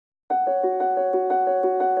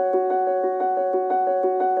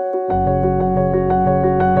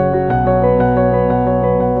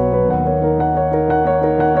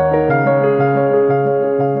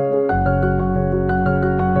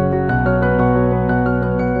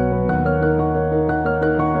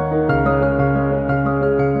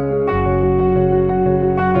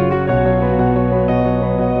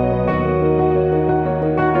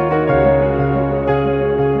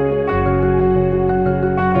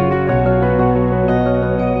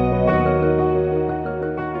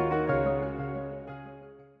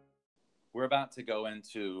about to go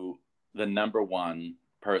into the number one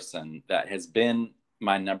person that has been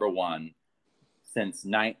my number one since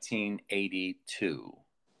 1982.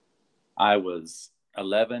 I was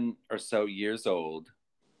 11 or so years old,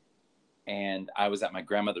 and I was at my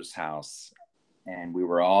grandmother's house, and we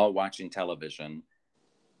were all watching television,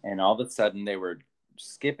 and all of a sudden they were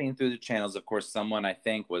skipping through the channels. Of course, someone, I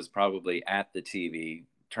think, was probably at the TV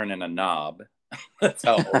turning a knob. That's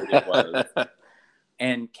how old it was.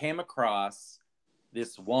 And came across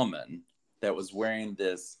this woman that was wearing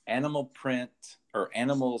this animal print or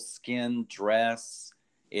animal skin dress.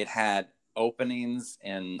 It had openings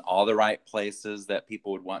in all the right places that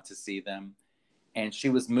people would want to see them. And she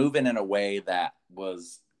was moving in a way that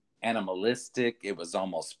was animalistic. It was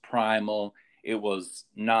almost primal. It was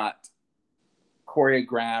not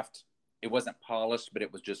choreographed. It wasn't polished, but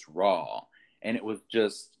it was just raw. And it was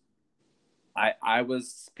just, I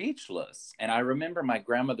was speechless. And I remember my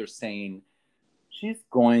grandmother saying, she's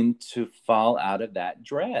going to fall out of that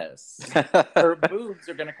dress. Her boobs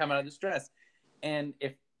are going to come out of this dress. And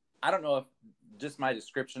I don't know if just my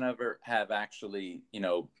description of her have actually,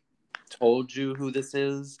 told you who this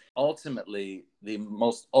is. Ultimately, the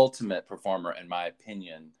most ultimate performer, in my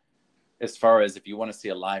opinion, as far as if you want to see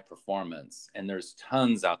a live performance, and there's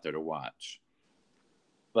tons out there to watch.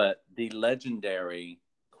 But the legendary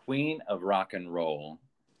queen of rock and roll,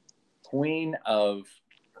 queen of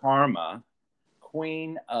karma,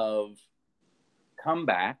 queen of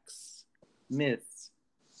comebacks, Miss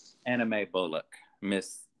Anime Bullock,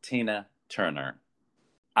 Miss Tina Turner.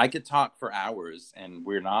 I could talk for hours, and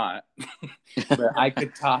we're not, but I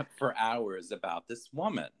could talk for hours about this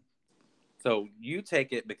woman. So you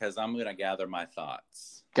take it, because I'm going to gather my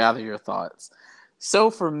thoughts. Gather your thoughts. So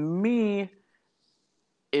for me,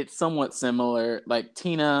 it's somewhat similar. Like,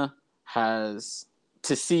 Tina has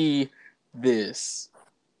to see this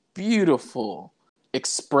beautiful,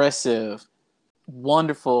 expressive,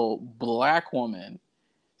 wonderful Black woman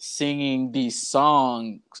singing these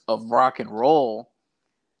songs of rock and roll.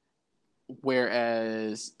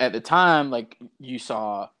 Whereas at the time, like, you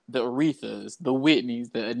saw the Arethas, the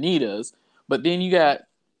Whitneys, the Anitas, but then you got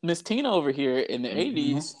Miss Tina over here in the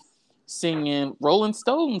 80s singing Rolling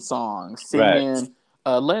Stone songs, singing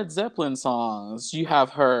Led Zeppelin songs. You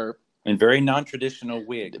have her in very non-traditional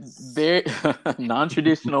wigs. Very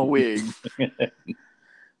non-traditional wigs.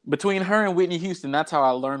 Between her and Whitney Houston, that's how I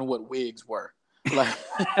learned what wigs were. Like,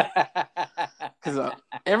 because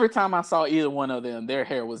every time I saw either one of them, their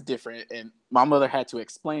hair was different, and my mother had to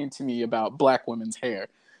explain to me about Black women's hair.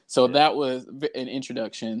 So that was an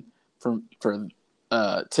introduction to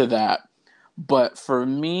that. But for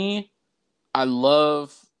me, I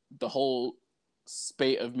love the whole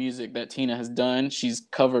spate of music that Tina has done. She's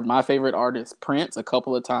covered my favorite artist, Prince, a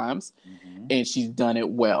couple of times, and she's done it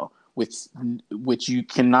well, which you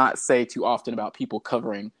cannot say too often about people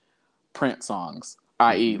covering Prince songs,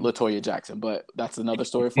 i.e. LaToya Jackson, but that's another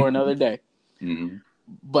story for another day.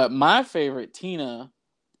 But my favorite Tina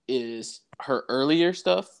is her earlier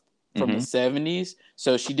stuff from the 70s.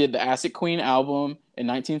 So she did the Acid Queen album in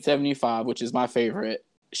 1975, which is my favorite.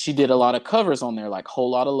 She did a lot of covers on there, like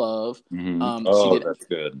Whole Lotta Love. That's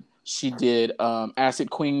good. She did Acid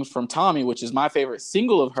Queen from Tommy, which is my favorite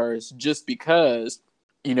single of hers, just because,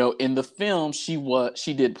 in the film she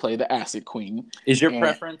did play the Acid Queen. Is your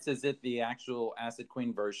preference? Is it the actual Acid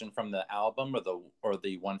Queen version from the album, or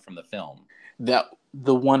the one from the film? The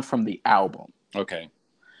one from the album. Okay.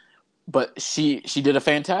 But she did a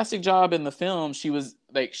fantastic job in the film. She was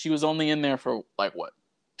only in there for like what?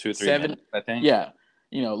 2-3 minutes, I think. Yeah.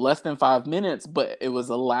 Less than 5 minutes, but it was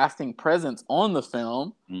a lasting presence on the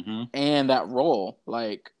film and that role.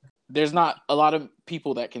 Like, there's not a lot of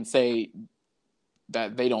people that can say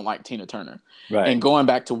that they don't like Tina Turner. Right. And going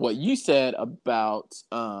back to what you said about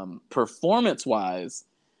performance-wise,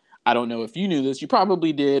 I don't know if you knew this. You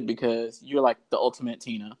probably did, because you're like the ultimate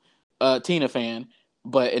Tina fan.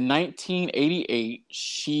 But in 1988,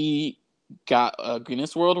 she got a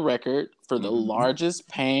Guinness World Record for the largest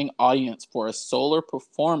paying audience for a solo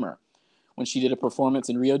performer when she did a performance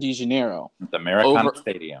in Rio de Janeiro. The Maracana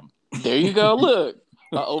Stadium. There you go. Look,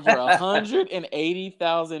 over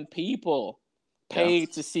 180,000 people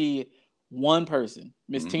paid to see one person,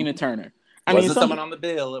 Miss Tina Turner. I mean, someone on the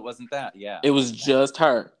bill. It wasn't that. Yeah. It was just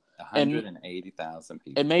her. 180,000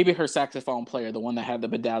 people. And maybe her saxophone player, the one that had the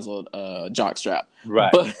bedazzled jockstrap.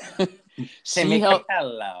 Right. But she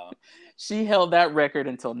held that record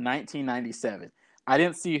until 1997. I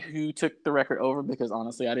didn't see who took the record over, because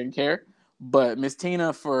honestly, I didn't care. But Miss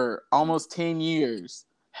Tina, for almost 10 years,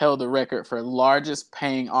 held the record for largest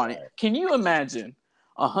paying audience. Can you imagine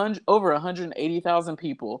over 180,000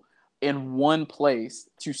 people in one place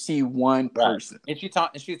to see one person. And she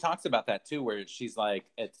talks about that too, where she's like,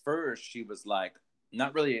 at first she was like,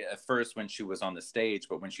 not really at first when she was on the stage,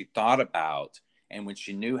 but when she thought about and when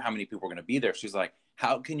she knew how many people were going to be there, she's like,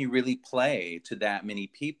 how can you really play to that many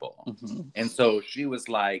people? Mm-hmm. And so she was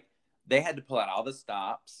like, they had to pull out all the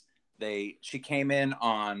stops. She came in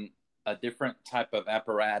on a different type of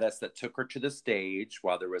apparatus that took her to the stage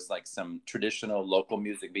while there was like some traditional local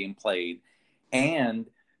music being played. And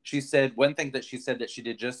she said one thing that she said that she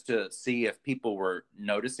did just to see if people were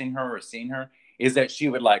noticing her or seeing her is that she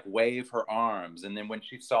would like wave her arms. And then when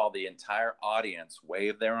she saw the entire audience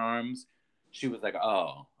wave their arms, she was like,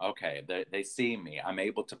 oh, okay, they see me. I'm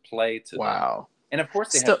able to play to them. And of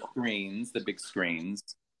course they have screens, the big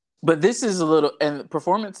screens. But this is a little, and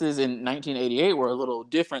performances in 1988 were a little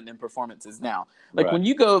different than performances now. Like when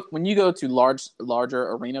you go to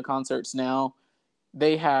larger arena concerts now,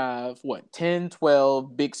 they have 10,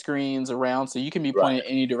 12 big screens around, so you can be pointed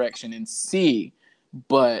any direction and see.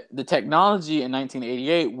 But the technology in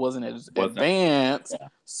 1988 wasn't as advanced. Yeah.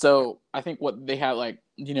 So I think what they had, like,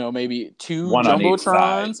 maybe two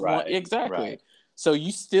jumbotrons. Exactly. So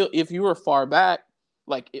you still, if you were far back,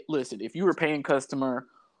 like, listen, if you were paying customer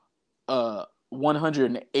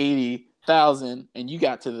 180,000 and you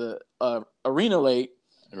got to the arena late,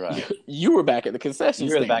 you were back at the concession stand.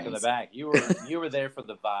 You were back in the back. You were there for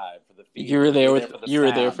the vibe, for the feeling. You were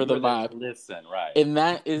there for the vibe. Listen, right. And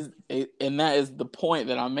that is the point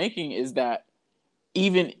that I'm making, is that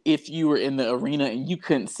even if you were in the arena and you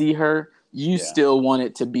couldn't see her, you still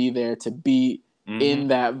wanted to be there, to be in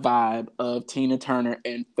that vibe of Tina Turner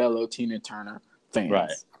and fellow Tina Turner fans. Right.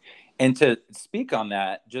 And to speak on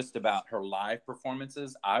that, just about her live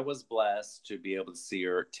performances, I was blessed to be able to see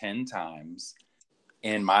her 10 times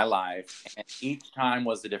in my life. And each time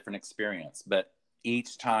was a different experience, but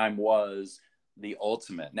each time was the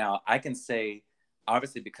ultimate. Now, I can say,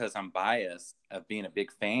 obviously, because I'm biased of being a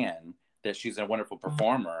big fan, that she's a wonderful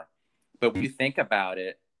performer. But when you think about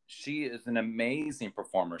it, she is an amazing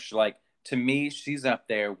performer. To me, she's up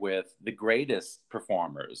there with the greatest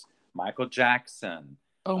performers. Michael Jackson.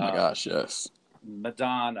 Oh my gosh, yes.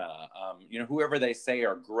 Madonna, whoever they say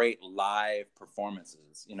are great live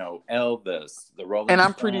performances, Elvis, the Rolling Stones. And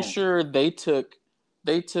I'm pretty sure they took,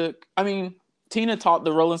 I mean, Tina taught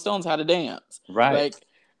the Rolling Stones how to dance. Right.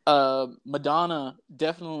 Like, Madonna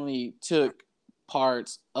definitely took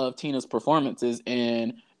parts of Tina's performances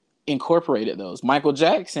and incorporated those. Michael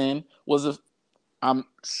Jackson I'm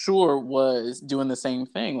sure was doing the same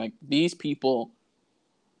thing. Like, these people...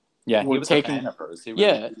 Yeah, he was a fan of hers. He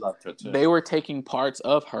loved her too. They were taking parts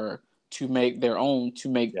of her to make their own, to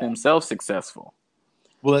make themselves successful.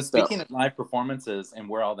 Well, speaking of live performances and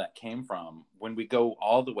where all that came from, when we go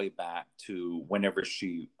all the way back to whenever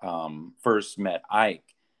she first met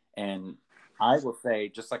Ike, and I will say,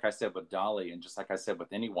 just like I said with Dolly, and just like I said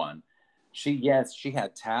with anyone, she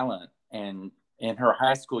had talent, and in her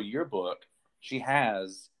high school yearbook, she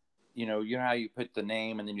has, you know how you put the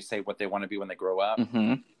name and then you say what they want to be when they grow up.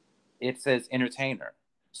 Mm-hmm. It says entertainer.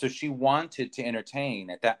 So she wanted to entertain.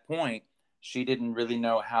 At that point, she didn't really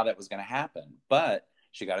know how that was going to happen. But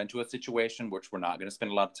she got into a situation which we're not going to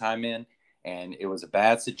spend a lot of time in. And it was a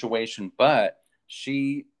bad situation. But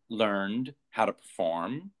she learned how to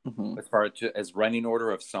perform as far as running order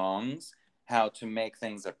of songs, how to make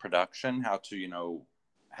things a production, how to,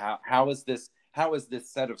 how is this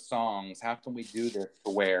set of songs? How can we do this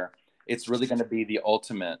to where it's really going to be the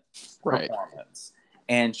ultimate performance?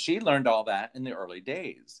 And she learned all that in the early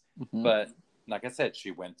days. Mm-hmm. But like I said,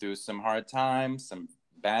 she went through some hard times, some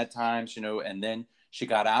bad times, and then she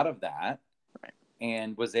got out of that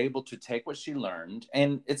and was able to take what she learned.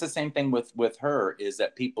 And it's the same thing with her, is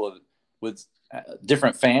that people with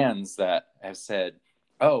different fans that have said,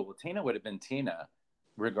 oh, well, Tina would have been Tina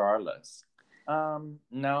regardless.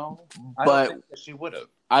 No, I don't think that she would have.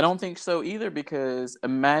 I don't think so either, because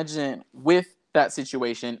imagine with that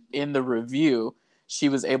situation in the review, she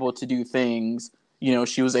was able to do things,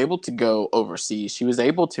 she was able to go overseas. She was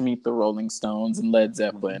able to meet the Rolling Stones and Led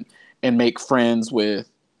Zeppelin and make friends with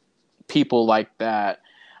people like that.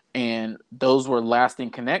 And those were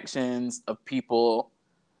lasting connections of people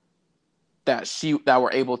that she was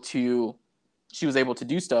able to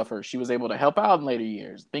do stuff, or she was able to help out in later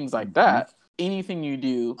years, things like that. Anything you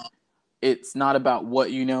do, it's not about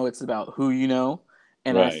what you know, it's about who you know.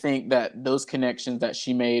 And I think that those connections that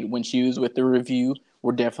she made when she was with the review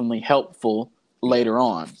were definitely helpful later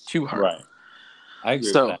on to her. Right. I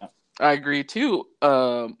agree with that. I agree too,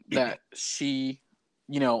 that she,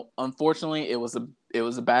 unfortunately it was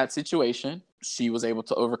a bad situation. She was able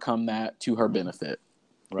to overcome that to her benefit.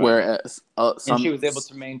 Right. Whereas and she was able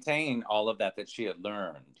to maintain all of that she had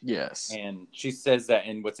learned. Yes. And she says that,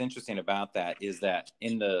 and what's interesting about that is that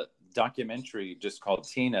in the documentary just called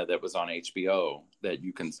Tina that was on HBO that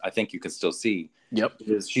I think you can still see. Yep.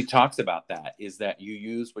 Is she talks about that, is that you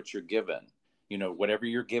use what you're given. You know, whatever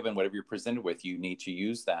you're given, whatever you're presented with, you need to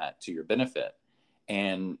use that to your benefit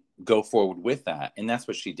and go forward with that. And that's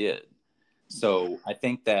what she did. So I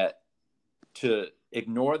think that to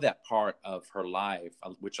ignore that part of her life,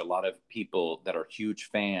 which a lot of people that are huge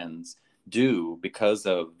fans do because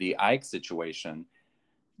of the Ike situation,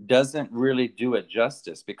 doesn't really do it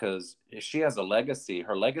justice, because she has a legacy.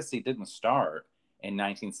 Her legacy didn't start in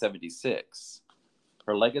 1976.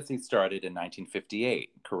 Her legacy started in 1958,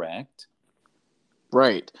 correct?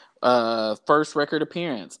 Right. First record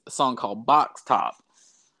appearance, a song called Box Top.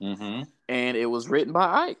 Mm-hmm. And it was written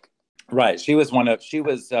by Ike. Right. She was part of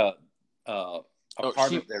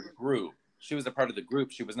their group. She was a part of the group.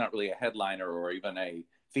 She was not really a headliner or even a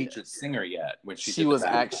featured singer yet. When she was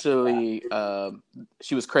actually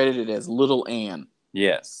she was credited as Little Ann.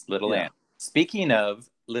 Yes, Little Ann. Speaking of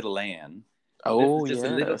Little Ann, this is just a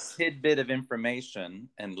little tidbit of information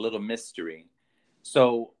and little mystery.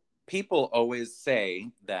 So people always say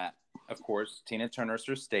that, of course, Tina Turner's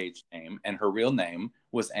her stage name, and her real name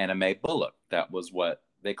was Anna Mae Bullock. That was what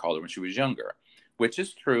they called her when she was younger, which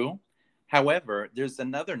is true. However, there's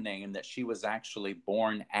another name that she was actually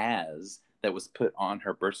born as that was put on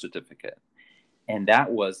her birth certificate, and that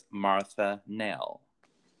was Martha Nell.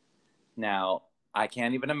 Now, I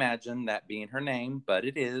can't even imagine that being her name, but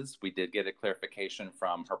it is. We did get a clarification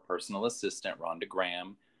from her personal assistant, Rhonda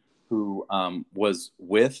Graham, who was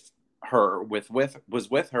with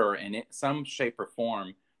her in some shape or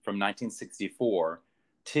form from 1964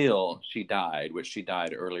 till she died, which she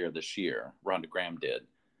died earlier this year. Rhonda Graham did.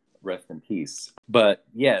 Rest in peace. But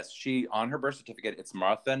yes, she, on her birth certificate, it's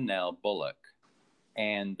Martha Nell Bullock.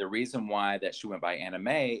 And the reason why that she went by Anna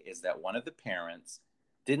Mae is that one of the parents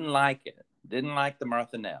didn't like it. Didn't like the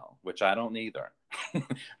Martha Nell, which I don't either.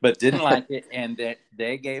 But didn't like it, and that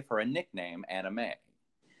they gave her a nickname, Anna Mae.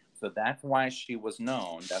 So that's why she was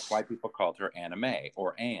known. That's why people called her Anna Mae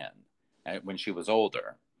or Anne when she was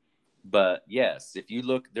older. But yes, if you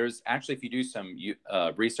look, if you do some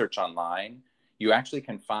research online, you actually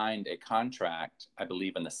can find a contract, I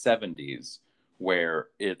believe in the 70s, where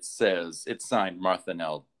it says it's signed Martha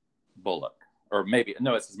Nell Bullock. Or maybe,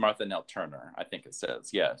 no, it says Martha Nell Turner, I think it says,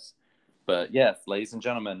 yes. But yes, ladies and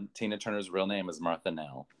gentlemen, Tina Turner's real name is Martha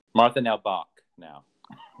Nell. Martha Nell Bach now.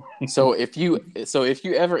 So if you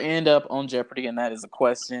ever end up on Jeopardy and that is a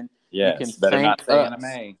question, yes, you can better thank not say us. Anna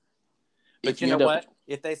Mae. But you know what?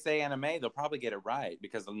 If they say Anna Mae, they'll probably get it right,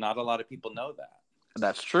 because not a lot of people know that.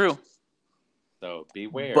 That's true. So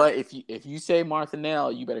beware. But if you say Martha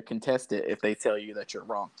Nell, you better contest it if they tell you that you're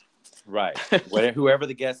wrong. Right. Whoever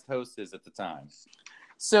the guest host is at the time.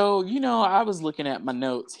 So, I was looking at my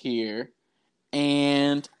notes here,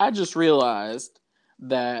 and I just realized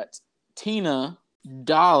that Tina,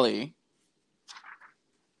 Dolly,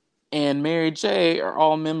 and Mary J are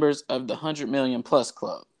all members of the 100 Million Plus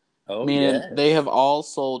Club. Oh, meaning yes. They have all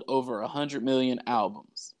sold over 100 million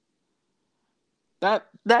albums. That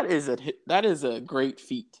is a great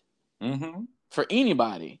feat for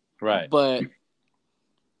anybody. Right. But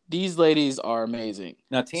these ladies are amazing.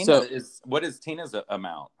 Now, what is Tina's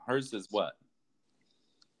amount? Hers is what?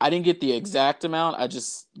 I didn't get the exact amount. I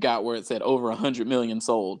just got where it said over 100 million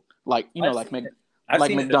sold. Like, I've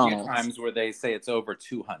seen McDonald's. It a few times where they say it's over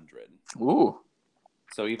 200. Ooh.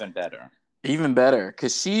 So even better. Even better,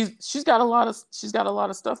 because she's got a lot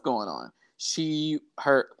of stuff going on.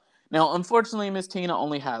 Now, unfortunately, Miss Tina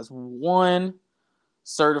only has one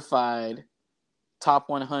certified top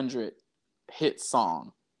 100 hit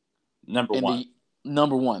song. Number one,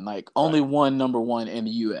 only one number one in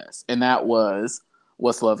the U.S., and that was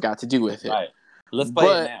 "What's Love Got to Do with It." Right. Let's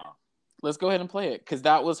play it now. Let's go ahead and play it, because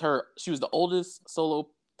that was her. She was the oldest solo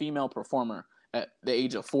female performer at the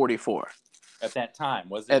age of 44. At that time,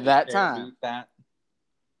 was it? At that time, beat that?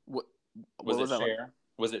 Was it Cher?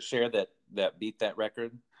 Was it Cher that beat that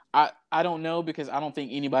record? I don't know, because I don't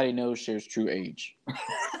think anybody knows Cher's true age.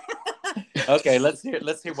 Okay, let's hear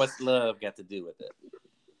What's Love Got to Do with It.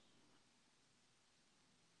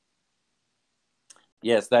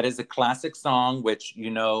 Yes, that is a classic song, which,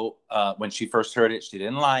 when she first heard it, she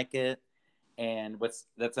didn't like it. And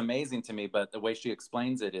that's amazing to me, but the way she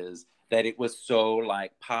explains it is that it was so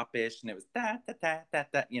like popish, and it was da da da da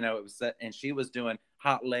da, it was, and she was doing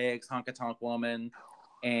Hot Legs, Honka Tonk Woman,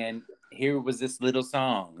 and here was this little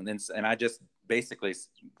song, and I just basically,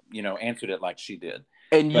 answered it like she did.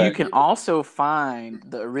 And you can also find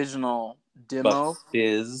the original Demo. Bucks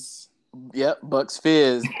Fizz. Yep, Bucks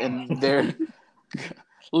Fizz. And they're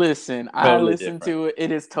listen, I Totally listened different. to it.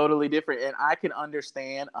 It is totally different. And I can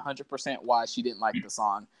understand 100% why she didn't like the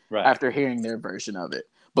song Right. after hearing their version of it.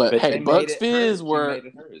 But hey, they made Bucks it Fizz hers. were She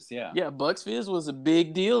made it hers, yeah. yeah, Bucks Fizz was a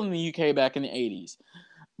big deal in the UK back in the 80s.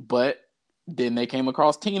 But then they came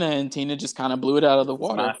across Tina, and Tina just kind of blew it out of the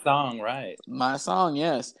water. My song, right. My song,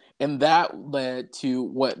 yes. And that led to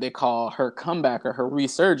what they call her comeback or her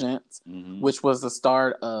resurgence, which was the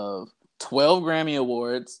start of 12 Grammy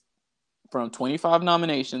Awards from 25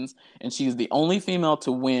 nominations, and she's the only female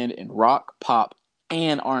to win in rock, pop,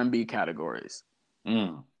 and R&B categories.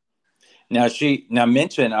 Now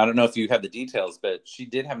mention, I don't know if you have the details, but she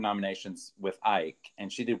did have nominations with Ike,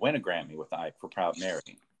 and she did win a Grammy with Ike for Proud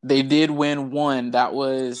Mary. They did win one. That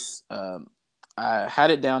was I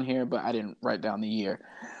had it down here, but I didn't write down the year.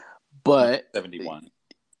 But 71.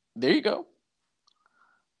 There you go.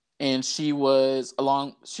 And she was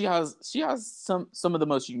she has some of the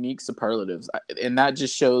most unique superlatives, and that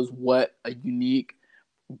just shows what a unique,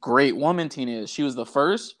 great woman Tina is. She was the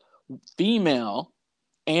first female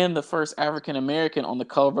and the first African American on the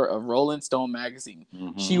cover of Rolling Stone magazine.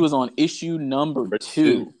 She was on issue number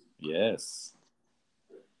 2. Yes.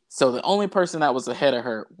 So the only person that was ahead of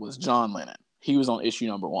her was John Lennon. He was on issue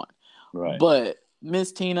number 1. Right. But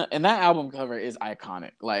Miss Tina, and that album cover is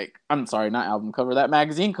iconic. Like, I'm sorry, not album cover. That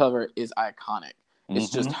magazine cover is iconic.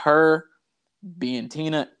 It's just her being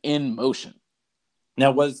Tina in motion.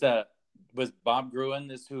 Now, was Bob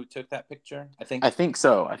Gruen who took that picture? I think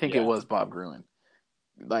so. I think it was Bob Gruen.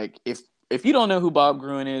 Like, if you don't know who Bob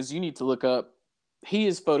Gruen is, you need to look up. He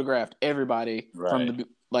has photographed everybody from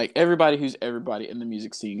everybody who's everybody in the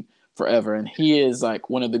music scene forever, and he is like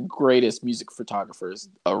one of the greatest music photographers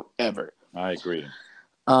ever. I agree.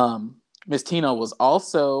 Miss Tina was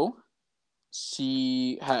also,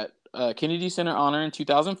 she had a Kennedy Center honor in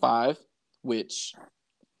 2005, which,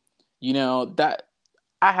 that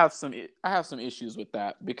I have some issues with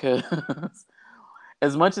that, because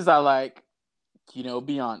as much as I like,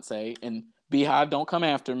 Beyonce, and Beehive, don't come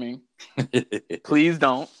after me. Please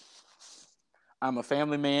don't. I'm a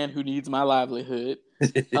family man who needs my livelihood.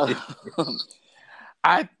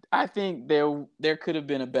 I think there could have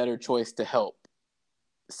been a better choice to help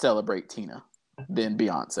celebrate Tina than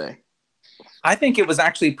Beyonce. I think it was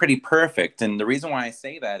actually pretty perfect. And the reason why I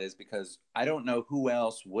say that is because I don't know who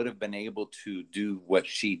else would have been able to do what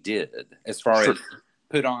she did, as far as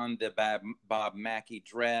put on the Bob Mackie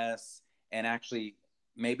dress, and actually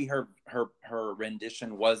maybe her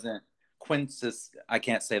rendition wasn't I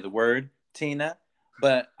can't say the word, Tina,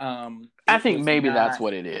 but I think maybe that's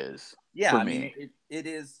what it is. Yeah, for me.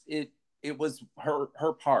 It was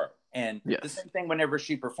her part. And the same thing whenever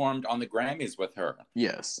she performed on the Grammys with her.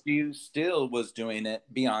 Yes. She still was doing it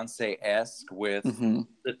Beyonce-esque with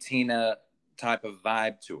the Tina type of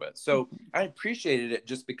vibe to it. So I appreciated it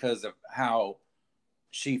just because of how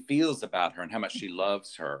she feels about her and how much she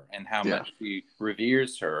loves her and how much she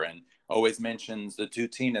reveres her, and always mentions the 2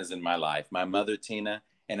 Tinas in my life, my mother Tina,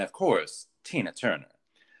 and of course Tina Turner.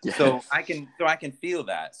 Yes. So I can feel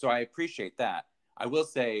that. So I appreciate that. I will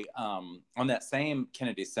say, on that same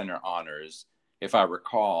Kennedy Center honors, if I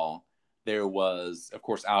recall, there was, of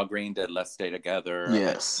course, Al Green did "Let's Stay Together."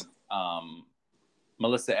 Yes.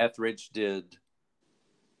 Melissa Etheridge did.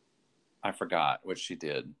 I forgot what she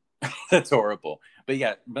did. That's horrible. But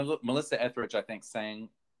yeah, Melissa Etheridge, I think, sang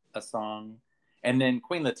a song, and then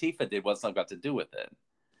Queen Latifah did "What's Love Got to Do with It,"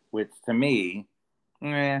 which to me,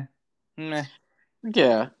 meh.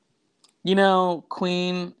 Yeah,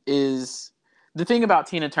 Queen is. The thing about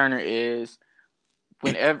Tina Turner is,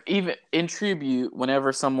 whenever, even in tribute,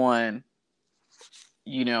 whenever someone,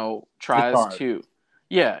 tries to,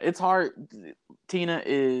 it's hard. Tina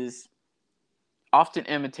is often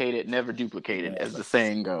imitated, never duplicated, as the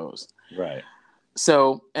saying goes. Right.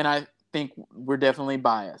 So, and I think we're definitely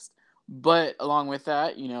biased. But along with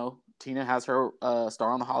that, Tina has her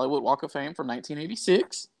star on the Hollywood Walk of Fame from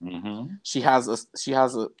 1986. Mm-hmm. She has a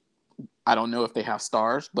I don't know if they have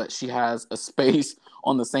stars, but she has a space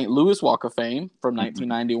on the St. Louis Walk of Fame from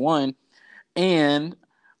 1991. And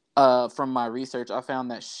from my research, I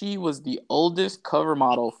found that she was the oldest cover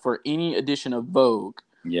model for any edition of Vogue.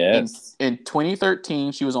 Yes. In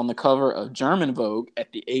 2013, she was on the cover of German Vogue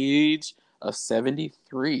at the age of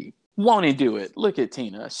 73. Won't he do it? Look at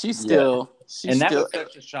Tina. That was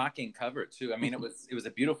such a shocking cover too. I mean, it was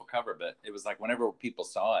a beautiful cover, but it was like whenever people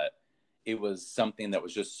saw it, it was something that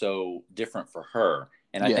was just so different for her.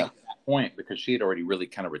 And I think at that point, because she had already really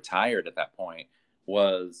kind of retired at that point,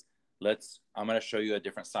 was I'm going to show you a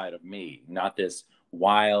different side of me, not this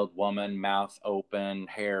wild woman, mouth open,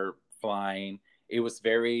 hair flying. It was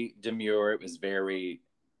very demure. It was very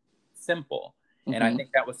simple. And I Mm-hmm. think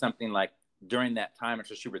that was something like during that time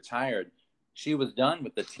until she retired, she was done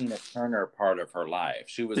with the Tina Turner part of her life.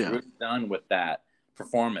 She was Yeah. really done with that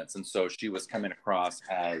performance. And so she was coming across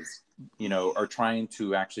as, you know, or trying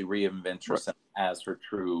to actually reinvent herself as her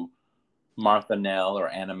true Martha Nell or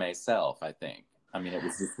Anna Mae self, I think. I mean, it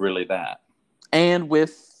was just really that. And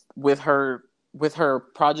with her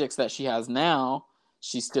projects that she has now,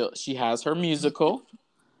 she has her musical,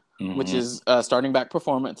 which is starting back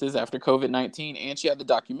performances after COVID-19, and she had the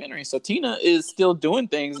documentary. So Tina is still doing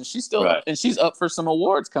things, and she's up for some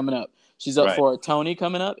awards coming up. She's up for a Tony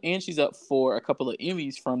coming up, and she's up for a couple of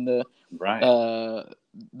Emmys from the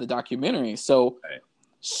documentary. So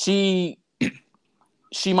she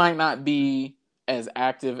might not be as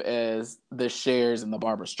active as the Chers and the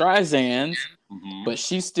Barbara Streisands, but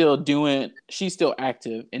she's still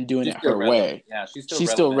active and doing it her way. Yeah,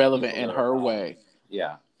 she's still relevant in her way.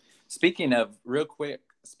 Yeah. Speaking of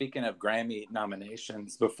Grammy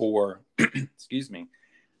nominations before, excuse me,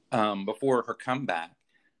 before her comeback,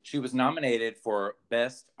 she was nominated for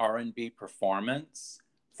Best R&B Performance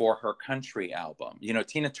for her country album. You know,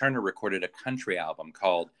 Tina Turner recorded a country album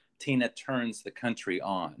called Tina Turns the Country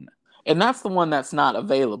On. And that's the one that's not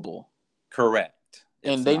available. Correct.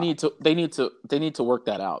 And they need to work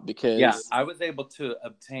that out, because I was able to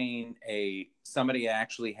obtain somebody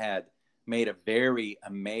actually had made a very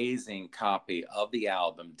amazing copy of the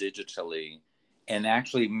album digitally and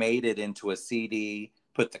actually made it into a CD,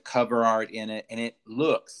 put the cover art in it, and it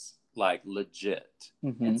looks like legit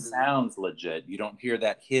and sounds legit. You don't hear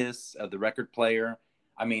that hiss of the record player.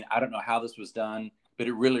 I mean, I don't know how this was done, but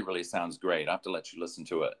it really, really sounds great. I have to let you listen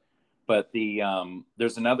to it. But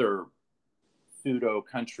there's another pseudo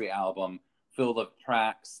country album filled of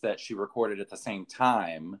tracks that she recorded at the same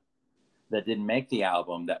time that didn't make the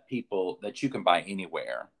album that you can buy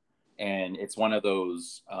anywhere. And it's one of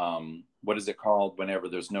those, what is it called? Whenever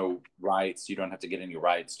there's no rights, you don't have to get any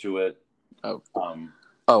rights to it.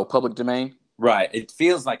 Public domain. Right. It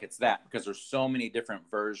feels like it's that because there's so many different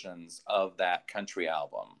versions of that country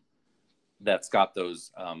album that's got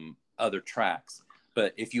those other tracks.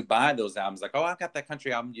 But if you buy those albums, like, oh, I've got that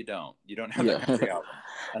country album, you don't have that country album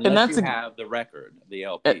unless you have the record, the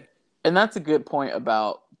LP. And that's a good point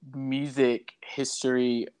about music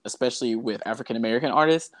history, especially with African American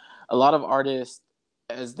artists. A lot of artists,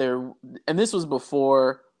 and this was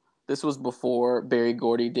before Berry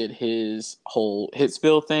Gordy did his whole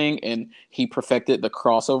Hitsville thing, and he perfected the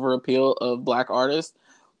crossover appeal of Black artists.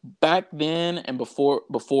 Back then and before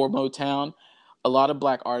Motown, a lot of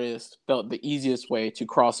Black artists felt the easiest way to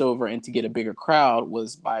cross over and to get a bigger crowd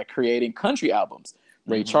was by creating country albums.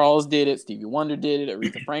 Ray Charles did it, Stevie Wonder did it,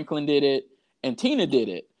 Aretha Franklin did it, and Tina did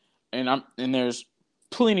it. And there's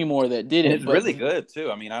plenty more that did it. It's really good too.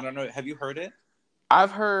 I mean, I don't know. Have you heard it?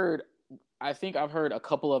 I think I've heard a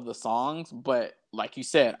couple of the songs, but like you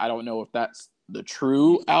said, I don't know if that's the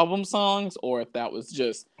true album songs or if that was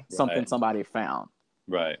just something somebody found.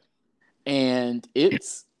 Right. And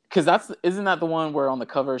it's because isn't that the one where on the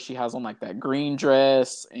cover she has on like that green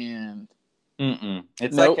dress and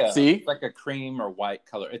it's like a cream or white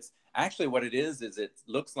color. It's actually what it is it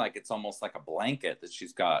looks like it's almost like a blanket that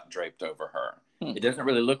she's got draped over her. It doesn't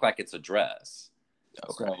really look like it's a dress.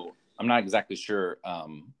 Okay. So I'm not exactly sure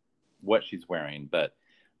what she's wearing, but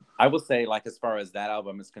I will say, like, as far as that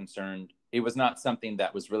album is concerned, it was not something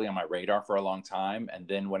that was really on my radar for a long time. And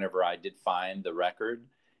then whenever I did find the record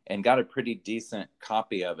and got a pretty decent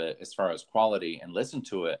copy of it as far as quality and listened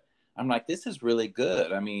to it, I'm like, this is really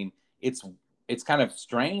good. I mean, it's kind of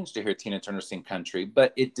strange to hear Tina Turner sing country,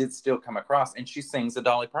 but it did still come across. And she sings a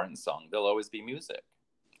Dolly Parton song, There'll Always Be Music.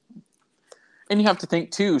 And you have to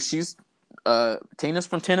think too, she's Tina's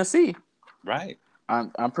from Tennessee. Right.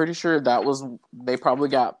 I'm pretty sure that was they probably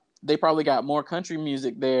got more country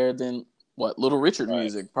music there than what Little Richard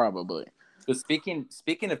music probably. So speaking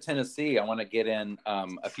of Tennessee, I want to get in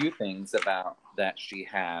a few things about that she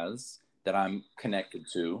has that I'm connected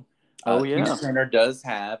to. Tina Turner does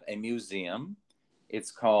have a museum.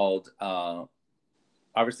 It's called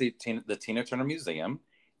obviously the Tina Turner Museum,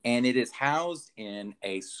 and it is housed in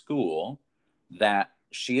a school that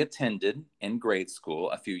she attended in grade school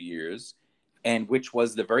a few years, and which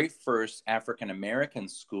was the very first African American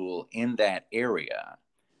school in that area,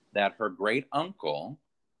 that her great uncle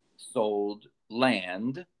sold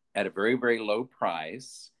land at a very, very low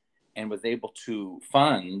price and was able to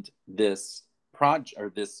fund this project or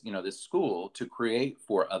this school to create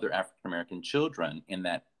for other African American children in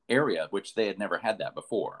that area, which they had never had that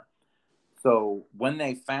before. So when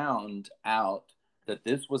they found out that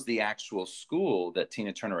this was the actual school that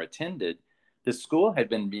Tina Turner attended. The school had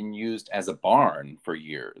been being used as a barn for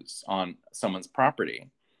years on someone's property.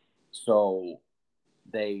 So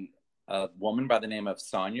a woman by the name of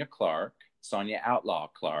Sonia Outlaw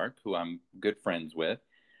Clark, who I'm good friends with,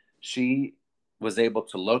 she was able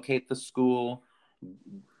to locate the school,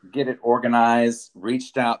 get it organized,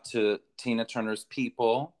 reached out to Tina Turner's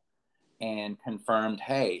people and confirmed,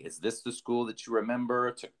 hey, is this the school that you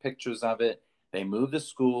remember? Took pictures of it. They moved the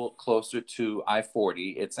school closer to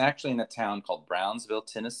I-40. It's actually in a town called Brownsville,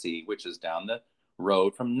 Tennessee, which is down the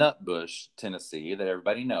road from Nutbush, Tennessee, that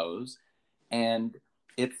everybody knows. And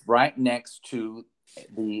it's right next to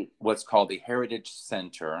what's called the Heritage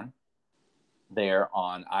Center there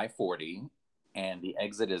on I-40. And the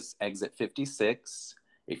exit is exit 56.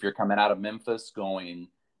 If you're coming out of Memphis going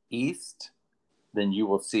east, then you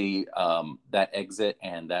will see that exit,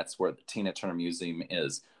 and that's where the Tina Turner Museum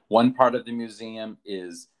is. One part of the museum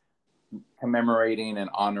is commemorating and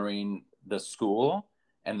honoring the school,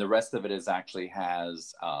 and the rest of it actually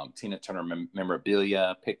has Tina Turner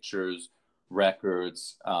memorabilia, pictures,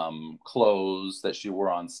 records, clothes that she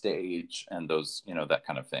wore on stage, and those, that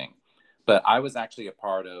kind of thing. But I was actually a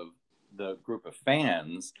part of the group of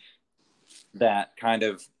fans that kind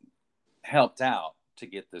of helped out to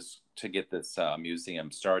get this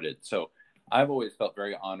museum started. So I've always felt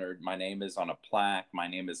very honored. My name is on a plaque. My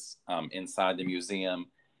name is inside the museum.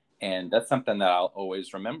 And that's something that I'll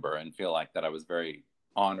always remember and feel like that I was very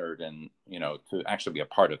honored and, to actually be a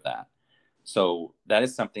part of that. So that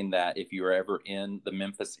is something that if you're ever in the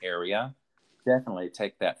Memphis area, definitely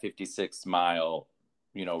take that 56-mile,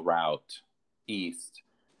 route east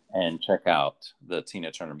and check out the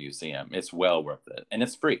Tina Turner Museum. It's well worth it, and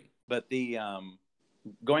it's free. But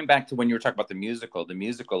going back to when you were talking about the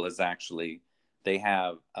musical is actually, they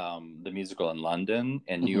have the musical in London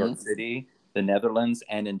and New York City, the Netherlands,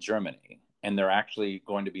 and in Germany. And they're actually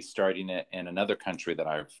going to be starting it in another country that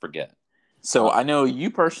I forget. So I know you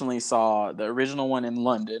personally saw the original one in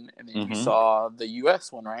London, and then you saw the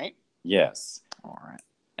US one, right? Yes. All right.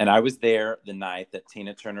 And I was there the night that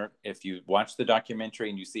Tina Turner, if you watch the documentary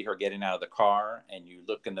and you see her getting out of the car and you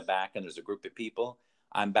look in the back and there's a group of people,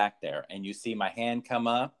 I'm back there, and you see my hand come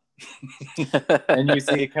up and you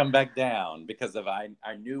see it come back down because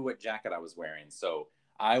I knew what jacket I was wearing. So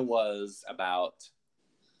I was about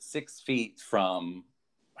 6 feet from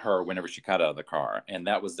her whenever she got out of the car. And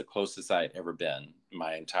that was the closest I had ever been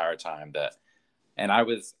my entire time and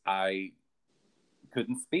I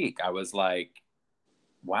couldn't speak. I was like,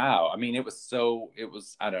 wow. I mean,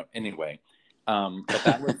 anyway.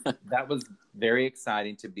 But that was very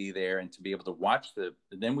exciting to be there and to be able to watch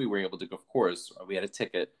then we were able to go, of course, we had a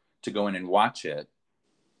ticket to go in and watch it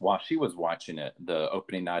while she was watching it, the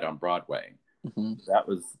opening night on Broadway. That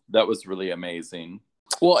was really amazing.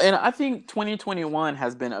 Well, and I think 2021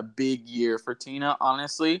 has been a big year for Tina,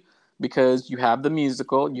 honestly, because you have the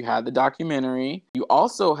musical, you had the documentary, you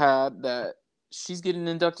also had that she's getting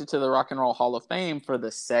inducted to the Rock and Roll Hall of Fame for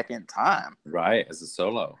the second time. Right, as a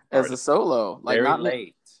solo. Like very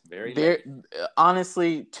late. Very late.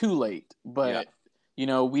 Honestly, too late. But, we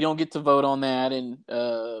don't get to vote on that, and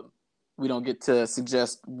we don't get to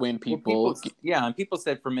suggest when people... and people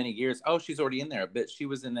said for many years, oh, she's already in there. But she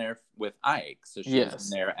was in there with Ike. So she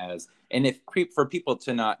was in there as... And for people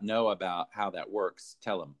to not know about how that works,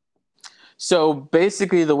 tell them. So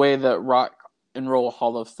basically the way that Rock and Roll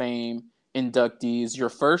Hall of Fame inductees, you're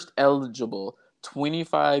first eligible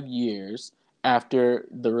 25 years after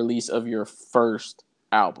the release of your first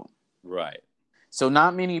album. Right. So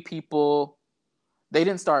not many people... They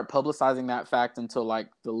didn't start publicizing that fact until like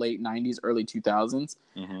the late 90s, early 2000s.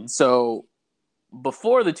 So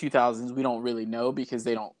before the 2000s, we don't really know because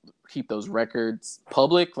they don't keep those records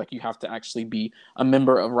public. Like you have to actually be a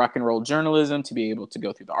member of rock and roll journalism to be able to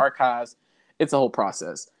go through the archives. It's a whole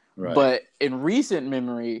process. Right. But in recent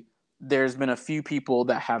memory, there's been a few people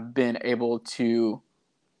that have been able to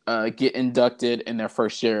get inducted in their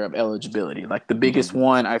first year of eligibility. Like the biggest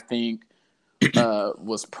one, I think,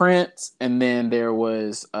 was Prince, and then there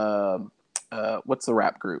was what's the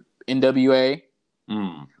rap group? NWA.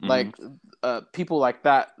 Like people like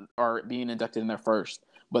that are being inducted in their first.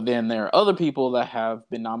 But then there are other people that have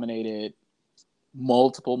been nominated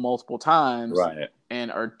multiple times, right,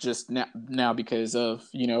 and are just now because of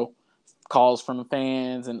calls from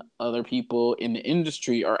fans and other people in the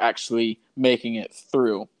industry are actually making it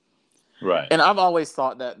through. Right. And I've always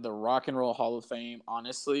thought that the Rock and Roll Hall of Fame,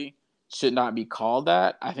 honestly, should not be called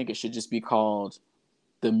that. I think it should just be called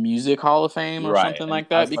the Music Hall of Fame or something like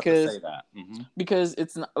that. Because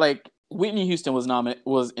it's not like Whitney Houston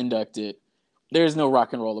was inducted there's no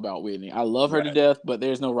rock and roll about Whitney. I love her to death, but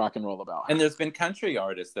there's no rock and roll about her. And there's been country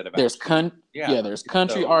artists that have there's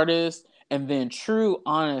country so, artists, and then true,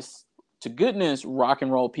 honest to goodness rock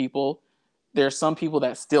and roll people. There's some people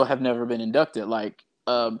that still have never been inducted. Like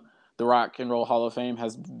the Rock and Roll Hall of Fame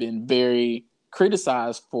has been very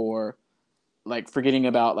criticized for like forgetting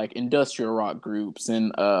about like industrial rock groups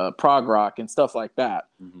and prog rock and stuff like that.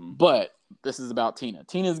 Mm-hmm. But this is about Tina.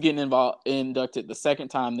 Tina's getting inducted the second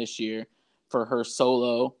time this year for her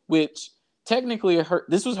solo, which technically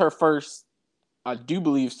this was her first, I do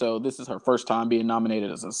believe so. This is her first time being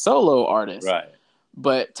nominated as a solo artist. Right.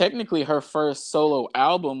 But technically her first solo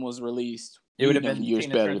album was released. It would have been years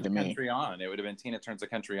Tina better Turns than the me. Country On. It would have been Tina Turns the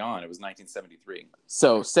Country On. It was 1973.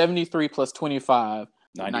 So 73 plus 25,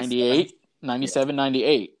 98, 97,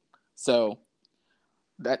 98. So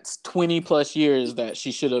that's 20 plus years that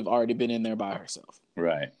she should have already been in there by herself.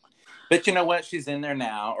 Right. But you know what? She's in there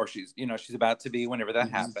now, or she's about to be whenever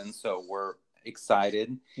that happens. So we're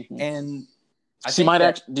excited. And she might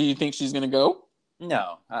actually, do you think she's going to go?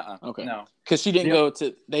 No. Okay. No. Because she didn't go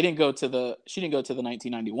to the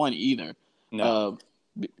 1991 either. No.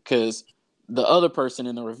 Because the other person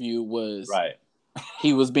in the review was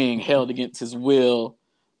he was being held against his will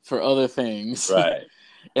for other things. Right.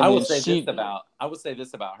 And I would say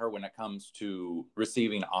this about her when it comes to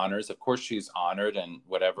receiving honors. Of course, she's honored and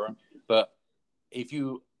whatever. But I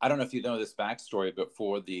don't know if you know this backstory, but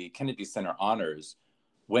for the Kennedy Center honors,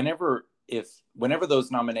 whenever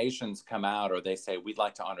those nominations come out or they say we'd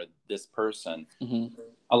like to honor this person,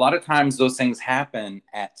 a lot of times those things happen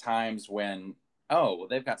at times when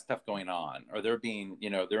they've got stuff going on, or they're being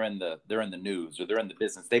they're in the news, or they're in the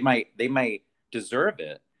business. They might deserve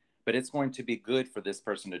it, but it's going to be good for this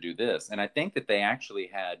person to do this. And I think that they actually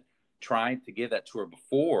had tried to give that to her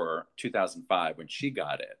before 2005 when she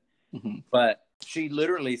got it, but she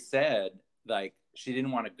literally said like she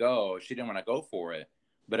didn't want to go for it.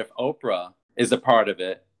 But if Oprah is a part of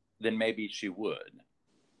it, then maybe she would.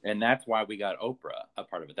 And that's why we got Oprah a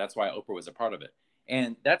part of it. That's why Oprah was a part of it.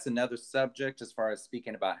 And that's another subject as far as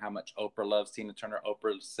speaking about how much Oprah loves Tina Turner.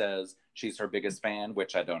 Oprah says she's her biggest fan,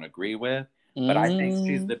 which I don't agree with. But I think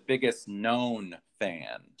she's the biggest known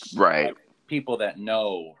fan. Right. Like, people that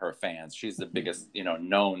know her fans, she's the biggest,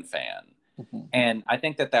 known fan. And I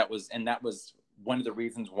think that was one of the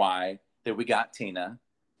reasons why that we got Tina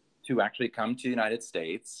to actually come to the United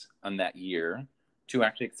States on that year to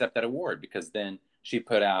actually accept that award, because then she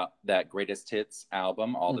put out that greatest hits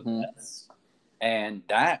album, All the Best. And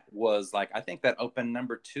that was like, I think that opened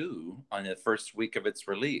number 2 on the first week of its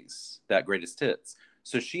release, that greatest hits.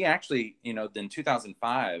 So she actually, then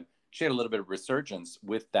 2005, she had a little bit of resurgence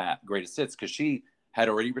with that greatest hits, because she had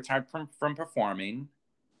already retired from performing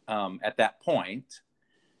at that point.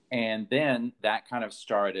 And then that kind of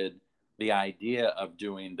started the idea of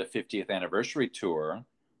doing the 50th anniversary tour,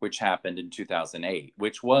 which happened in 2008,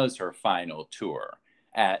 which was her final tour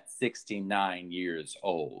at 69 years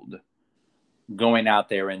old, going out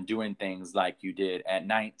there and doing things like you did at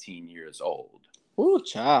 19 years old. Ooh,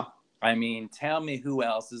 child. I mean, tell me who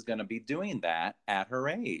else is going to be doing that at her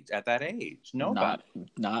age, at that age? Nobody.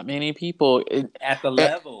 Not many people. At the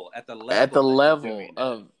level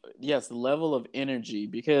of energy,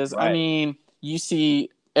 because I mean, you see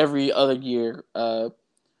every other year,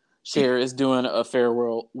 Cher is doing a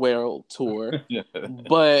farewell tour,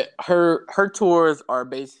 but her tours are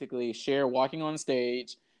basically Cher walking on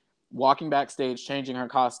stage, walking backstage, changing her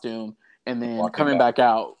costume, and then coming back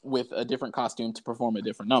out with a different costume to perform a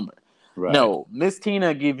different number. Right. No, Miss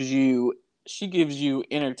Tina gives you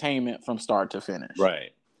entertainment from start to finish.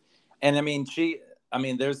 Right. And I mean,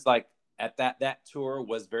 there's like that tour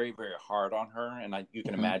was very, very hard on her, and you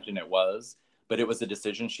can imagine it was, but it was a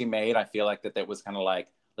decision she made. I feel like that was kind of like,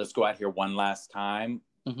 let's go out here one last time,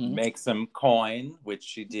 make some coin, which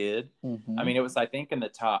she did. I mean, it was, I think, in the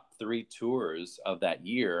top 3 tours of that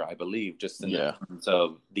year, I believe, just in terms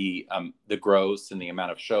of the gross and the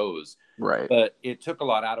amount of shows. Right. But it took a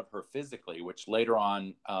lot out of her physically, which later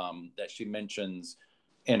on that she mentions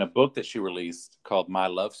in a book that she released called My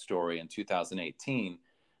Love Story in 2018,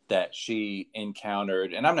 that she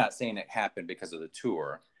encountered, and I'm not saying it happened because of the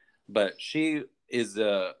tour, but she is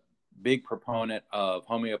a big proponent of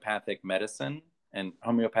homeopathic medicine and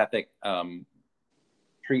homeopathic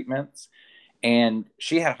treatments. And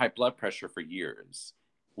she had high blood pressure for years,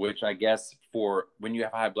 which I guess for when you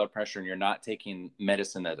have high blood pressure and you're not taking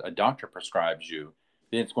medicine that a doctor prescribes you,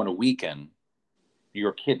 then it's going to weaken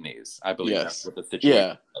your kidneys. I believe that's what the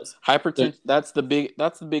situation is. Hypertension. That's the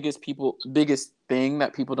biggest thing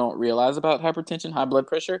that people don't realize about hypertension, high blood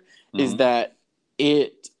pressure, is that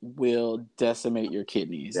it will decimate your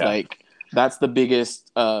kidneys. Like that's the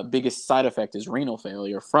biggest side effect is renal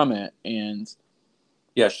failure from it. And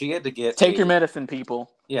yeah, she had to get take your medicine,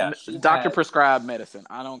 people. Yeah, Doctor prescribed medicine.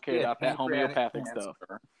 I don't care about that pancreatic homeopathic cancer.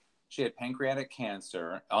 stuff. She had pancreatic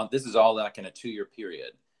cancer. This is all like in a 2-year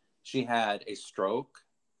period. She had a stroke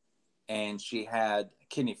and she had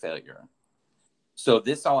kidney failure. So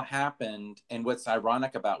this all happened. And what's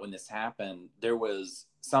ironic about when this happened, there was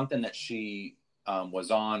something that she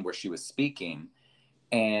was on where she was speaking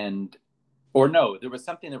there was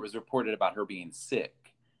something that was reported about her being sick.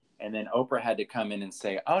 And then Oprah had to come in and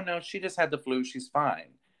say, oh, no, she just had the flu. She's fine.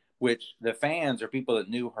 Which the fans or people that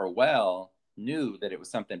knew her well knew that it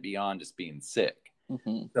was something beyond just being sick.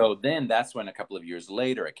 Mm-hmm. So then that's when a couple of years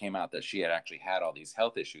later, it came out that she had actually had all these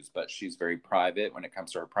health issues, but she's very private when it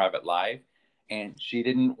comes to her private life. And she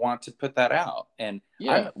didn't want to put that out. And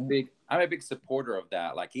yeah. I'm a big supporter of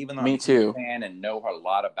that. Like, even though Me I'm too. a fan and know a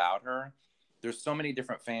lot about her, there's so many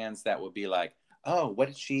different fans that will be like, oh, what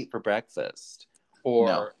did she eat for breakfast? Or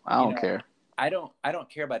no, I don't care. I don't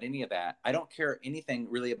care about any of that. I don't care anything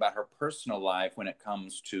really about her personal life when it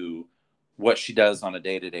comes to what she does on a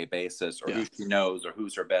day-to-day basis, or who she knows, or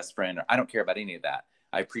who's her best friend. I don't care about any of that.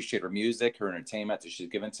 I appreciate her music, her entertainment that she's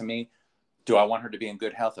given to me. Do I want her to be in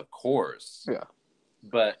good health? Of course. Yeah.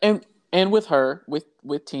 But and with her,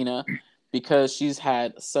 with Tina, because she's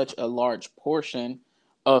had such a large portion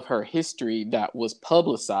of her history that was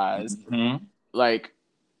publicized, mm-hmm. like,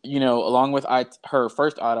 along with her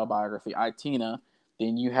first autobiography, I, Tina,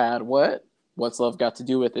 then you had What's Love Got to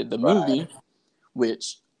Do with It, the movie,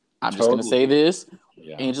 which I'm just going to say this.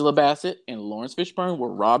 Yeah. Angela Bassett and Lawrence Fishburne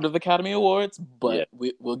were robbed of Academy Awards, but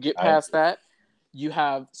we'll get past that. You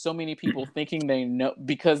have so many people thinking they know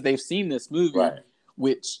because they've seen this movie,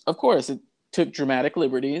 which, of course, it took dramatic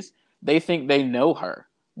liberties. They think they know her,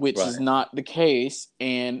 which is not the case.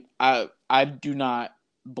 And I do not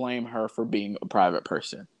blame her for being a private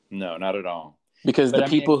person. No, not at all. Because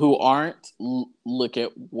people who aren't look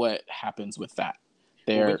at what happens with that.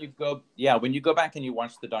 When you go back and you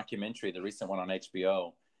watch the documentary, the recent one on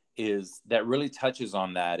HBO, that really touches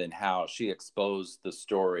on that and how she exposed the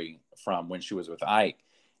story from when she was with Ike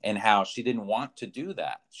and how she didn't want to do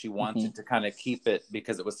that. She wanted to kind of keep it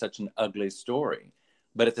because it was such an ugly story.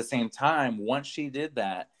 But at the same time, once she did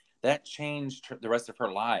that, that changed the rest of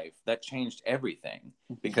her life. That changed everything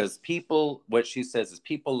because what she says is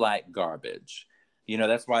people like garbage.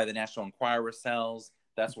 That's why the National Enquirer sells.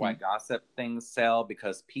 That's why gossip things sell,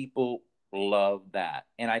 because people love that.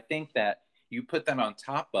 And I think that you put that on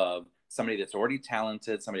top of somebody that's already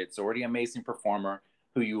talented, somebody that's already an amazing performer,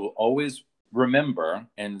 who you will always remember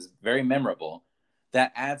and is very memorable,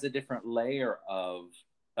 that adds a different layer of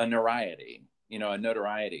a notoriety,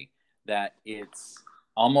 that it's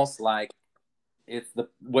almost like it's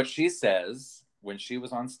what she says when she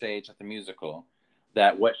was on stage at the musical,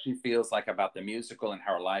 that what she feels like about the musical and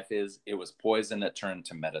how her life is, it was poison that turned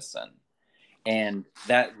to medicine. And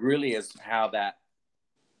that really is how that,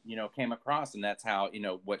 came across. And that's how,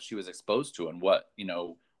 what she was exposed to and what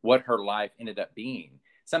her life ended up being.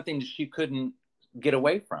 Something she couldn't get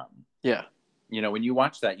away from. Yeah. When you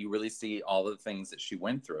watch that, you really see all the things that she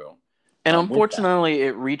went through. And unfortunately,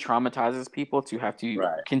 it re-traumatizes people to have to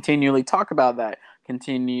continually talk about that,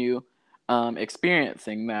 continue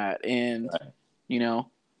experiencing that. And,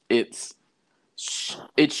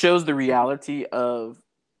 it shows the reality of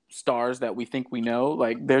stars that we think we know.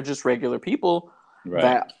 Like, they're just regular people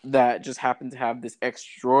that just happen to have this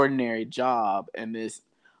extraordinary job and this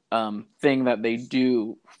thing that they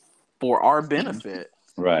do for our benefit.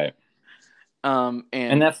 Right. I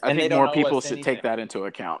think more people should take that into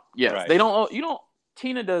account. Yes. They don't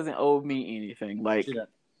Tina doesn't owe me anything. Like,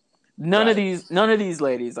 none of these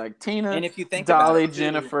ladies, like Tina, and if you think Dolly,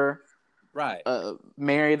 Jennifer,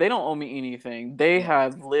 Mary, they don't owe me anything. They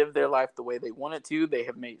have lived their life the way they wanted to. They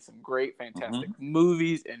have made some great, fantastic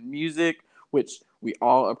movies and music, which we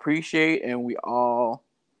all appreciate, and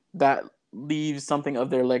that leaves something of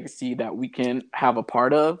their legacy that we can have a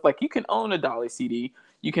part of. Like, you can own a Dolly CD,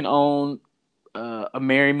 you can own a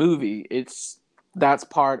Mary movie. That's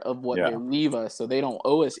part of what they leave us, so they don't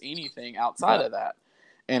owe us anything outside of that.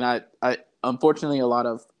 And I unfortunately, a lot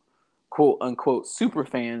of quote unquote super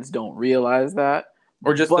fans don't realize that,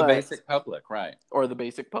 or just the basic public, right? Or the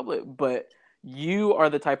basic public. But you are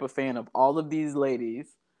the type of fan of all of these ladies.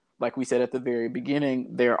 Like we said at the very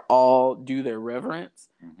beginning, they're all due their reverence,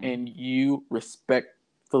 and you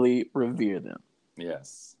respectfully revere them.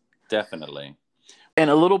 Yes, definitely. And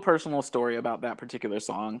a little personal story about that particular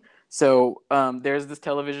song. So there's this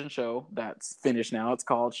television show that's finished now. It's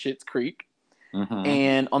called Schitt's Creek.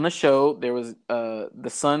 And on the show, there was the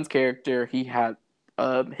son's character. He had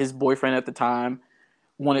his boyfriend at the time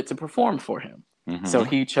wanted to perform for him. Mm-hmm. So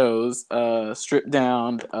he chose a stripped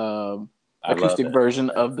down acoustic version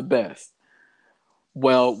of The Best.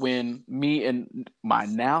 Well, when me and my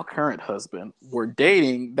now current husband were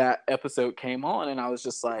dating, that episode came on, and I was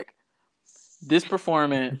just like, this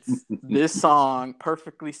performance, this song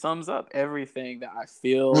perfectly sums up everything that I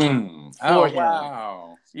feel for him.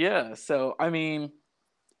 Wow. Yeah, so I mean,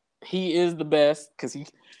 he is the best because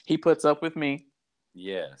he puts up with me.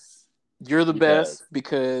 Yes. You're the best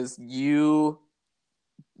because you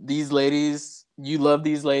love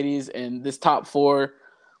these ladies, and this top 4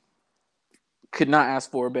 could not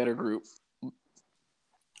ask for a better group.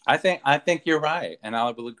 I think you're right, and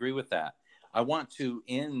I will agree with that. I want to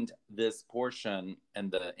end this portion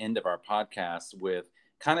and the end of our podcast with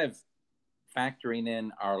kind of factoring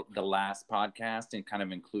in the last podcast and kind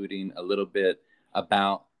of including a little bit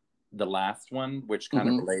about the last one, which kind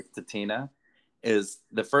of relates to Tina. Is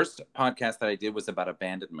the first podcast that I did was about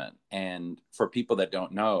abandonment, and for people that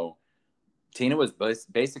don't know, Tina was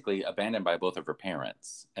basically abandoned by both of her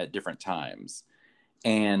parents at different times.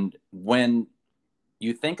 And when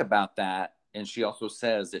you think about that, and she also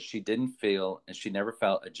says that she didn't feel and she never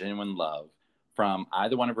felt a genuine love from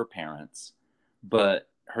either one of her parents, but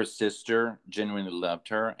her sister genuinely loved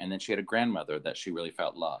her. And then she had a grandmother that she really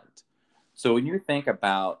felt loved. So when you think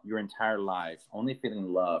about your entire life only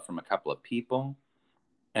feeling love from a couple of people,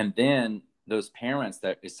 and then those parents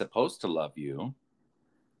that is supposed to love you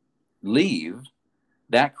leave,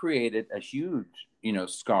 that created a huge,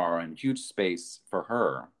 scar and huge space for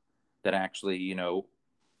her that actually,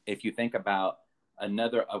 if you think about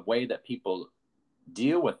a way that people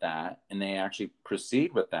deal with that and they actually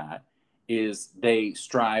proceed with that is they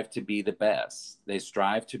strive to be the best. They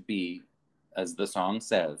strive to be, as the song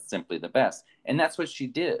says, simply the best. And that's what she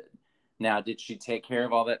did. Now, did she take care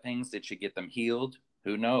of all that things? Did she get them healed?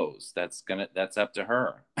 Who knows? That's up to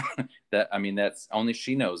her. That's only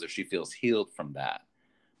she knows if she feels healed from that.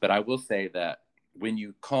 But I will say that when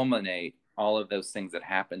you culminate all of those things that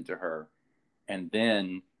happened to her, and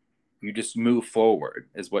then you just move forward,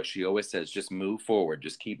 is what she always says, just move forward,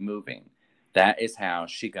 just keep moving. That is how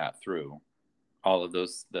she got through all of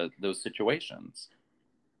those situations.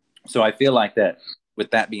 So I feel like that, with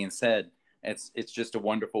that being said, it's just a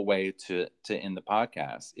wonderful way to end the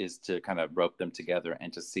podcast, is to kind of rope them together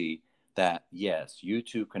and to see that, yes, you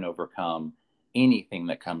too can overcome anything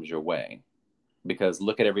that comes your way. Because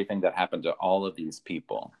look at everything that happened to all of these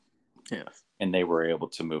people. Yes. And they were able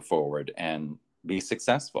to move forward and be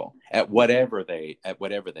successful at whatever they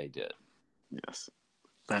did. Yes.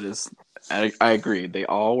 That is, I agree. They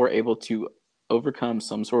all were able to overcome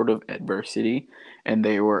some sort of adversity, and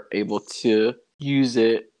they were able to use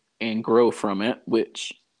it and grow from it,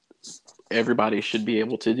 which everybody should be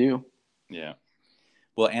able to do. Yeah.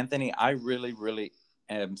 Well, Anthony, I really, really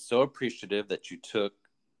am so appreciative that you took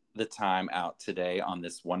the time out today on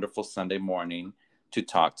this wonderful Sunday morning to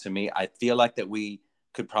talk to me. I feel like that we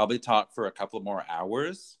could probably talk for a couple more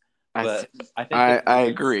hours, but I think I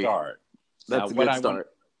agree. Start. That's a good start.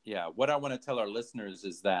 What I want to tell our listeners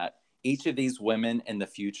is that each of these women in the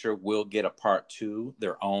future will get a part 2,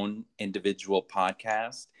 their own individual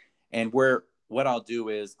podcast. And what I'll do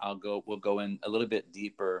is we'll go in a little bit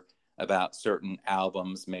deeper about certain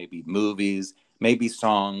albums, maybe movies, maybe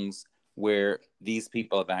songs where these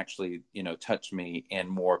people have actually, touched me in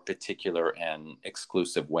more particular and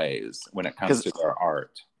exclusive ways when it comes to their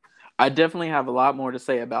art. I definitely have a lot more to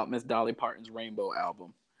say about Miss Dolly Parton's Rainbow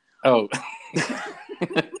album. Oh,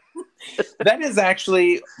 that is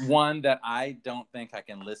actually one that I don't think I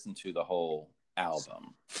can listen to the whole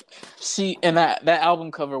album. And that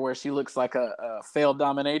album cover where she looks like a failed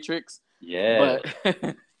dominatrix. Yeah.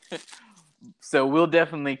 But so we'll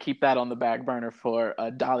definitely keep that on the back burner for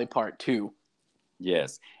Dolly Part 2.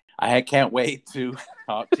 Yes. I can't wait to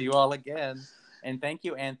talk to you all again. And thank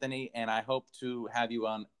you, Anthony. And I hope to have you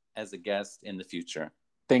on as a guest in the future.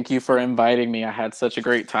 Thank you for inviting me. I had such a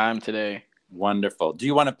great time today. Wonderful. Do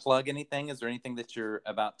you want to plug anything? Is there anything that you're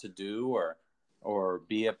about to do or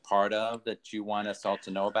be a part of that you want us all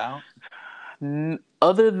to know about?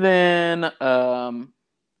 Other than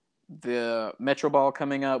the Metro Ball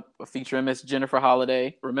coming up featuring Miss Jennifer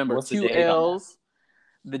Holiday. Remember, what's 2 L's.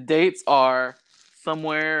 The dates are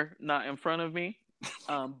somewhere not in front of me,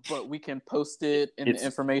 but we can post it in the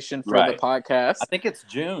information for the podcast. I think it's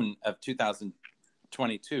June of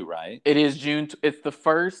 2022, right? It is June. It's the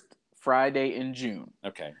first Friday in June.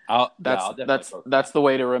 Okay. That's the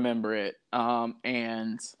way to remember it.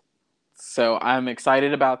 And so I'm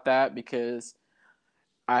excited about that because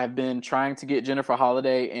I've been trying to get Jennifer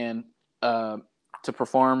Holiday and to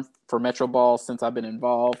perform for Metro Ball since I've been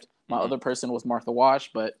involved. My Mm-hmm. other person was Martha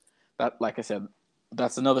Wash, but that, like I said,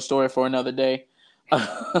 that's another story for another day.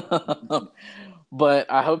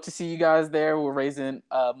 But I hope to see you guys there. We're raising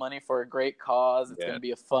money for a great cause. It's going to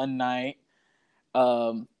be a fun night.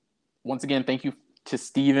 Once again, thank you to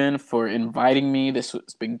Steven for inviting me. This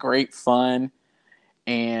has been great fun.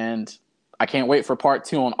 And I can't wait for part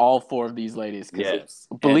 2 on all 4 of these ladies. Yes.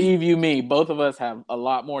 Believe you me, both of us have a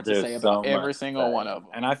lot more to say about every single one of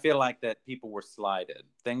them. And I feel like that people were slighted.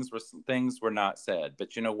 Things were not said.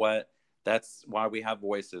 But you know what? That's why we have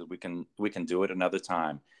voices. We can do it another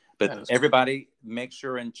time. But everybody, make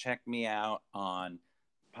sure and check me out on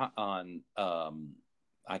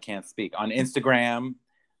I can't speak, on Instagram,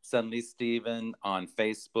 Suddenly Steven, on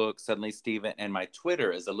Facebook, Suddenly Steven, and my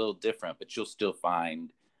Twitter is a little different, but you'll still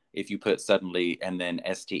find if you put Suddenly and then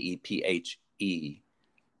STEPHE. It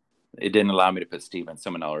didn't allow me to put Steven.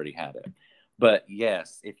 Someone already had it. But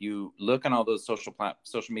yes, if you look on all those social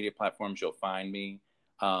media platforms, you'll find me.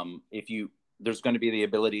 There's going to be the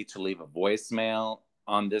ability to leave a voicemail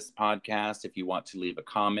on this podcast if you want to leave a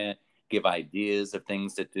comment, give ideas of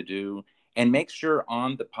things that to do, and make sure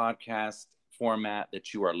on the podcast format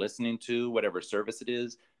that you are listening to, whatever service it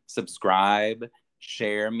is, subscribe,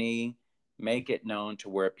 share me, make it known to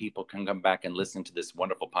where people can come back and listen to this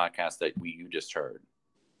wonderful podcast that you just heard.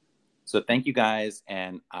 So thank you guys,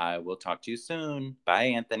 and I will talk to you soon. Bye,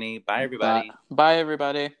 Anthony. Bye, everybody. Bye,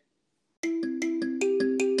 everybody.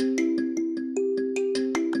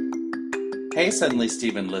 Hey, Suddenly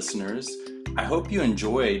Steven listeners. I hope you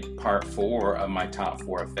enjoyed part 4 of my top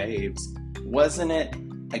 4 faves. Wasn't it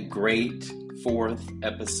a great 4th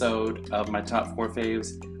episode of my top 4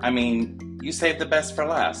 faves? I mean, you saved the best for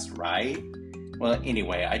last, right? Well,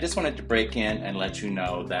 anyway, I just wanted to break in and let you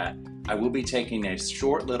know that I will be taking a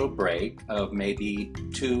short little break of maybe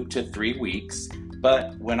 2 to 3 weeks.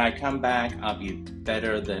 But when I come back, I'll be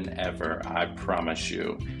better than ever, I promise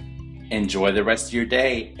you. Enjoy the rest of your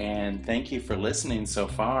day, and thank you for listening so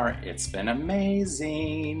far. It's been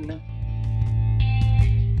amazing.